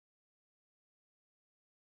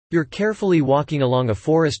You're carefully walking along a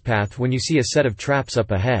forest path when you see a set of traps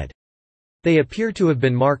up ahead. They appear to have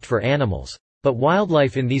been marked for animals. But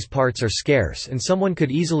wildlife in these parts are scarce and someone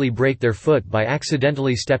could easily break their foot by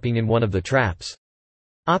accidentally stepping in one of the traps.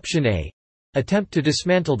 Option A. Attempt to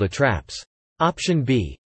dismantle the traps. Option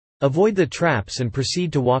B. Avoid the traps and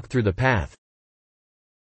proceed to walk through the path.